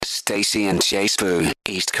Stacey and Jay Spoon,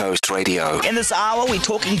 East Coast Radio. In this hour, we're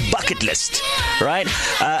talking bucket list, right?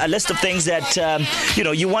 A list of things that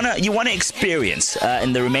you wanna experience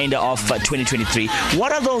in the remainder of 2023.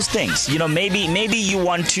 What are those things? Maybe you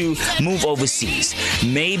want to move overseas.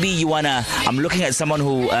 Maybe you wanna. I'm looking at someone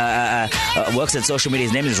who works at social media.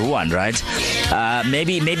 His name is Ruan, right?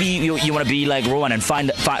 Maybe you want to be like Ruan and find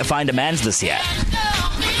a man's this year.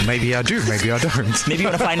 Maybe I do, maybe I don't. Maybe you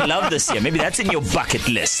want to find love this year. Maybe that's in your bucket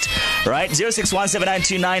list, right?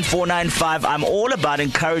 0617929495. I'm all about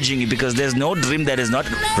encouraging you because there's no dream that is not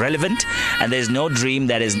relevant and there's no dream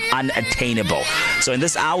that is unattainable. So in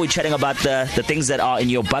this hour, we're chatting about the things that are in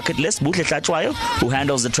your bucket list. Buhle Tlatshwayo, who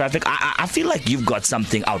handles the traffic. I feel like you've got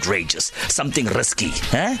something outrageous, something risky.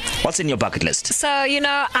 What's in your bucket list? So,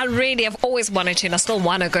 I've always wanted to, and I still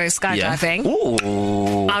want to go skydiving. Yeah.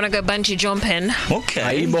 Ooh. I want to go bungee jumping. Okay.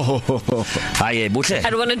 Hi, Buhle. I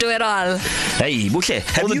don't want to do it all. Hey, Buhle.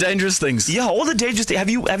 All the dangerous things. Yeah, all the dangerous things. Have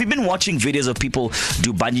you been watching videos of people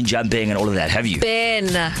do bungee jumping and all of that? Have you? I've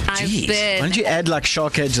been. Why don't you add like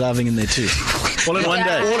shark cage diving in there too? All in one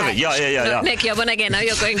day. All of it. Yeah. No, Nick, you're again. Now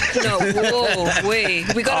you're going. No, whoa,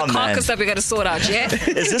 wait. We got a carcass that we got to sort out. Yeah.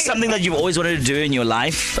 Is this something that you've always wanted to do in your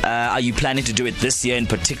life? Are you planning to do it this year in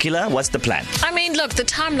particular? What's the plan? I mean, look, the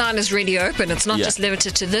timeline is really open. It's not just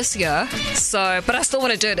limited to this year. So, but I still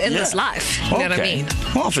want to do it in this life. You know what I mean?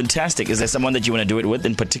 Oh, fantastic. Is there someone that you want to do it with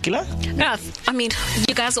in particular? No, I mean,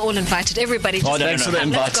 you guys are all invited. Everybody just thanks for the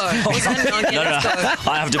invite. Let's go. Let's go.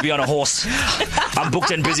 I have to be on a horse. I'm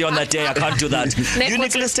booked and busy on that day. I can't do that. You,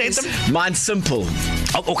 Nicholas Tatham? Mine's simple.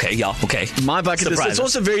 Oh, okay, yeah, okay. My bucket list is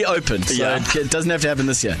also very open, so it doesn't have to happen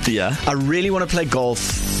this year. Yeah. I really want to play golf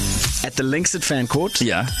at the Links at Fancourt.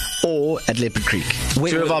 Yeah. Or at Leopard Creek.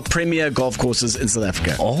 Two of our premier golf courses in South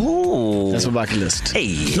Africa. Oh. That's my bucket list.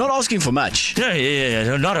 Hey. Not asking for much.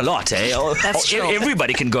 Yeah. Not a lot, eh? That's true.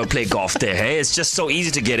 Everybody can go play golf there, hey? It's just so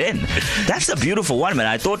easy to get in. That's a beautiful one, man.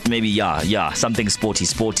 I thought maybe, something sporty.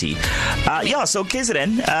 So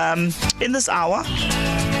KZN, in this hour,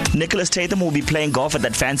 Nicholas Tatham will be playing golf at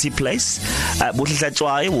that fancy place. Buhle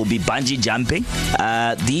Tlatshwayo will be bungee jumping.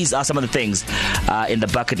 These are some of the things in the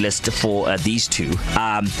bucket list for these two.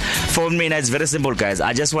 For me, it's very simple, guys.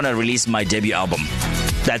 I just want to release my debut album.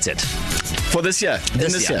 That's it. For this year?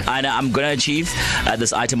 This year. And I'm going to achieve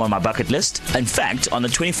this item on my bucket list. In fact, on the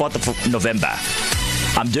 24th of November,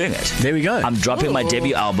 I'm doing it. There we go. I'm dropping my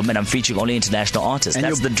debut album and I'm featuring only international artists. And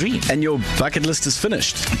that's the dream. And your bucket list is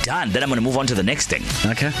finished. Done. Then I'm going to move on to the next thing.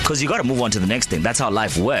 Okay. Because you got to move on to the next thing. That's how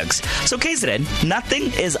life works. So KZN,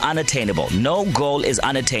 nothing is unattainable. No goal is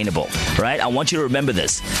unattainable. Right? I want you to remember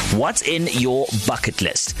this. What's in your bucket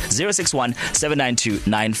list?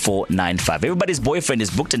 061-792-9495. Everybody's boyfriend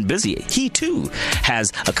is booked and busy. He too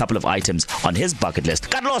has a couple of items on his bucket list.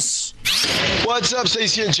 Carlos! What's up,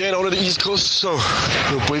 Stacey and Jane, all of the East Coast. So,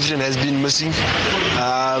 your boyfriend has been missing,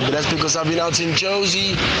 but that's because I've been out in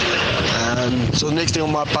Josie. So the next thing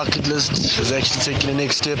on my bucket list is actually taking the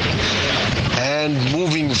next step and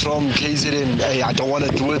moving from KZN. Hey, I don't want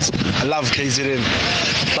to do it. I love KZN,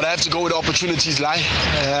 but I have to go where the opportunities lie,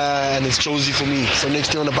 and it's Josie for me. So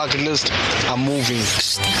next thing on the bucket list, I'm moving.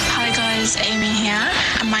 Hi guys, Amy here.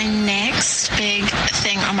 And my next big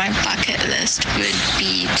thing on my bucket list would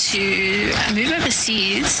be to move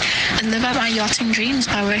overseas and live out my yachting dreams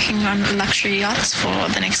by working on luxury yachts for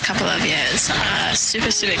the next couple of years. Super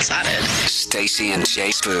excited. Stacey and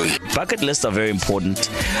Jay Spoon. Bucket lists are very important.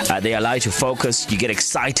 They allow you to focus. You get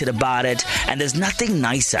excited about it. And there's nothing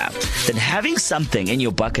nicer than having something in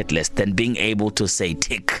your bucket list than being able to say,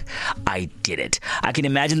 tick, I did it. I can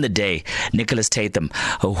imagine the day Nicholas Tatham,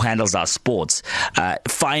 who handles our sports,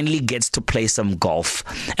 finally gets to play some golf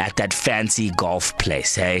at that fancy golf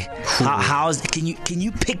place, hey? Can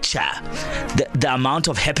you picture the amount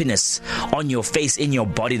of happiness on your face, in your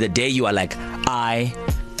body, the day you are like, I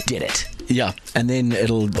did it? Yeah, and then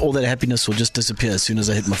all that happiness will just disappear as soon as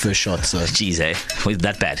I hit my first shot. So, jeez, was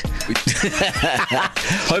that bad?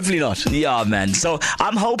 Hopefully not. Yeah, man. So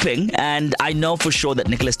I'm hoping, and I know for sure that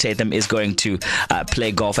Nicholas Tatham is going to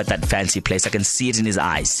play golf at that fancy place. I can see it in his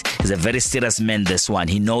eyes. He's a very serious man, this one.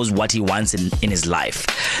 He knows what he wants in his life.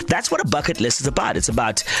 That's what a bucket list is about. It's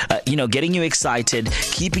about, getting you excited,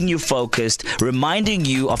 keeping you focused, reminding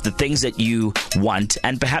you of the things that you want,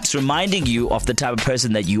 and perhaps reminding you of the type of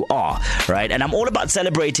person that you are. Right? And I'm all about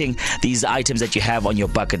celebrating these items that you have on your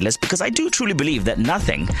bucket list because I do truly believe that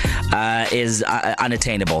nothing is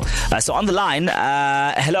unattainable. So on the line,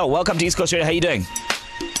 hello, welcome to East Coast Radio. How are you doing?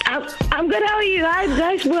 I'm good. How are you?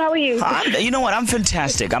 Hi, Boo. How are you? You know what? I'm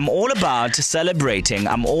fantastic. I'm all about celebrating.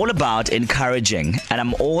 I'm all about encouraging, and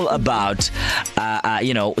I'm all about,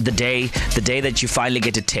 the day that you finally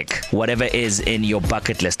get to tick whatever is in your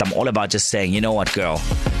bucket list. I'm all about just saying, you know what, girl,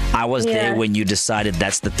 I was there when you decided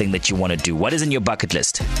that's the thing that you want to do. What is in your bucket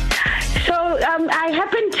list? So I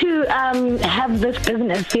happen to have this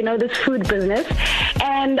business, this food business.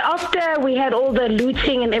 And after we had all the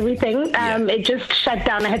looting and everything, it just shut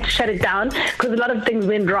down. I had to shut it down because a lot of things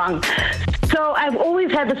went wrong. So I've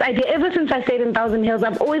always had this idea, ever since I stayed in Thousand Hills,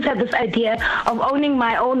 I've always had this idea of owning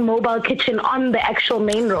my own mobile kitchen on the actual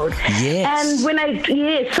main road. Yes. And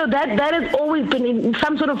so that has always been in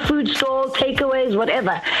some sort of food store, takeaways,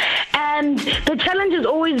 whatever. And the challenge has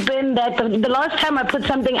always been that the last time I put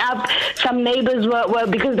something up, some neighbors were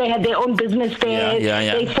because they had their own business there,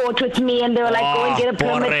 they fought with me and they were like, go and get a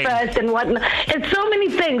permit first and whatnot. It's so many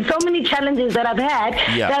things, so many challenges that I've had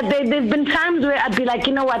that there's been times where I'd be like,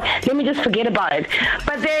 you know what, let me just forget about it.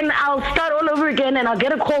 But then I'll start all over again and I'll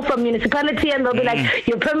get a call from municipality and they'll be like,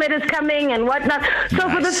 your permit is coming and whatnot. So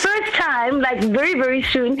for the first time, like very, very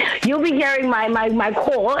soon, you'll be hearing my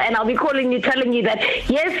call and I'll be calling you, telling you that,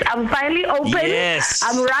 yes, I'm finally open. Yes.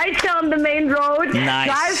 I'm right here on the main road. Nice.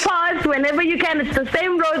 Drive past whenever you can. It's the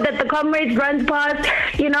same road that the Comrades runs past,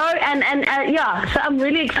 so I'm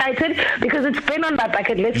really excited because it's been on my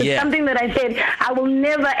bucket list. It's something that I said I will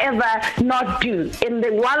never, ever not do.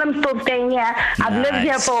 While I'm still staying here, I've lived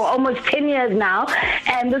here for almost 10 years now,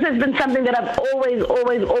 and this has been something that I've always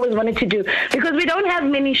wanted to do because we don't have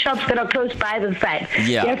many shops that are close by the site.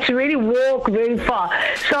 You have to really walk very far.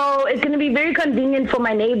 So it's going to be very convenient for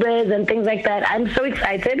my neighbors and things like that. I'm so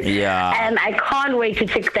excited. And I can't wait to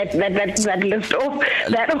tick that list off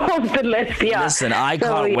the list. Listen, I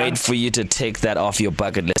can't wait for you to take that off your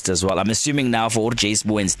bucket list as well. I'm assuming now for Jace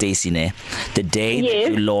and Stacey, the day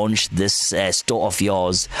that you launch this store of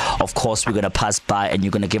yours, of course we're going to pass by and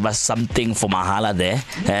you're going to give us something for Mahala there.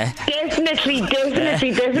 Definitely. You're going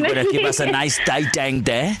to give us a nice tang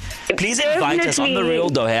there. Please invite us on the real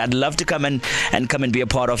though. I'd love to come and be a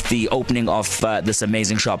part of the opening of this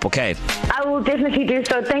amazing shop, okay? I will definitely do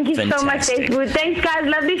so. Thank you so much, Facebook. Thanks, guys.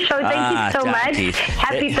 Lovely show. Thank you so much.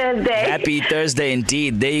 Happy Thursday. Happy Thursday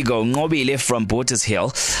indeed. There you go. Ngobile from Boters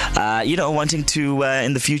Hill. Wanting to,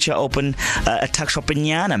 in the future, open a tuck shop in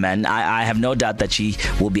Nyana, man. I have no doubt that she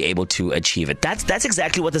will be able to achieve it. That's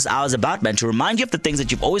exactly what this hour is about, man. To remind you of the things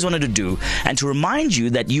that you've always wanted to do and to remind you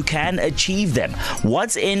that you can achieve them.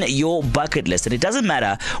 What's in your bucket list? And it doesn't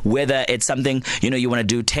matter whether it's something, you want to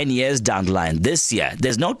do 10 years down the line, this year.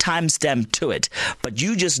 There's no time stamp to it, but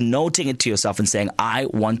you just noting it to yourself and saying, I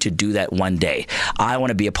want to do that one day. I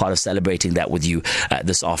want to be a part of celebrating that with you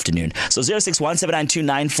this afternoon. So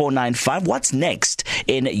 0617929495. What's next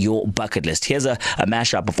in your bucket list? Here's a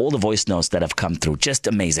mashup of all the voice notes that have come through. Just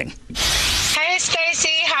amazing. Hey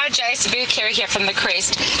Stacey, hi Jace, Boo Kerry here from the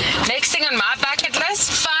Crest. Next thing on my bucket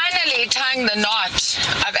list, finally tying the knot.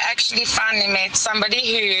 I've actually finally met somebody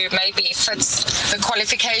who maybe fits the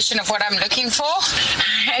qualification of what I'm looking for.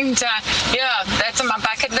 And that's on my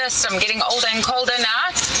bucket list. I'm getting older and colder now.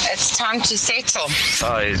 It's time to settle.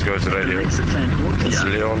 Hi, it's Go to Radio. It's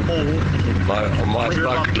Leon. On my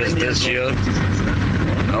bucket list this year,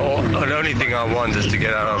 the only thing I want is to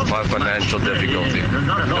get out of my financial difficulty.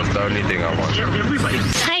 That's the only thing I want.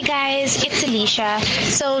 Hi guys, it's Alicia.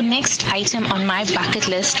 So next item on my bucket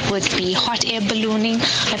list would be hot air ballooning.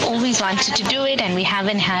 I've always wanted to do it and we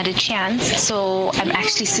haven't had a chance. So I'm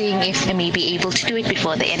actually seeing if I may be able to do it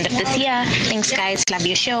before the end of this year. Thanks guys, love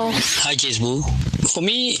your show. Hi Boo. For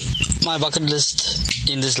me, my bucket list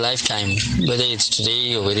in this lifetime, whether it's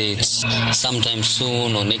today or whether it's sometime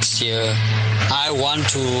soon or next year, I want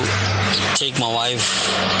to take my wife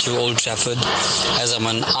to Old Trafford. As I'm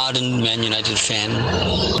an ardent Man United fan,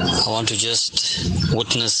 I want to just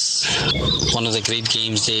witness one of the great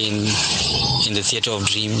games there in the Theatre of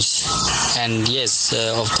Dreams. And yes,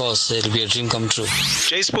 of course, it'll be a dream come true.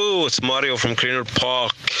 Boo, it's Mario from Greenwood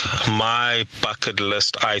Park. My bucket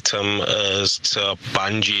list item is to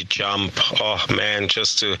bungee jump. Oh man,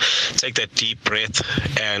 just to take that deep breath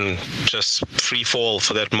and just free fall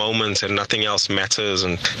for that moment and nothing else matters,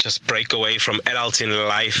 and just break away from adulting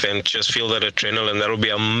life and just feel that adrenaline. That'll be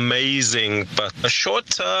amazing. But a short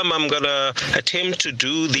term, I'm gonna attempt to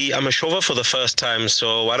do the Amashova for the first time.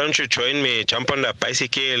 So why don't you join me, jump on that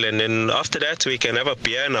bicycle, and then after that we can have a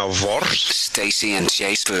beer and a Wors. Stacey and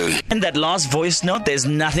Jace Boo. In that last voice note, there's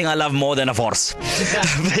nothing I love more than a Wors.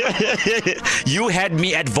 You had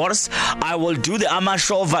me at Wors. I will do the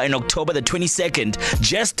Amashova in October the 22nd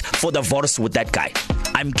just for the Wors with that guy.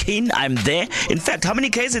 I'm keen. I'm there. In fact, how many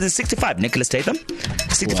Ks is it? 65, Nicholas Tatham?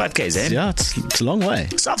 65 Ks, eh? Yeah, it's a long way.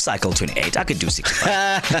 Soft cycle 28. I could do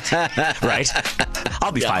 65. Right?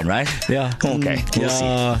 I'll be fine, right? Yeah. Okay.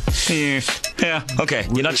 We'll see. Yeah. Okay.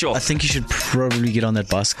 You're not sure? I think you should probably get on that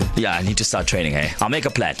bicycle. Yeah, I need to start training, hey? I'll make a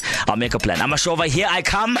plan. Amashova, here I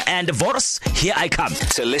come. And Voros, here I come.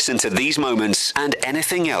 To listen to these moments and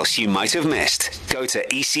anything else you might have missed, go to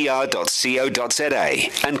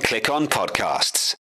ecr.co.za and click on podcasts.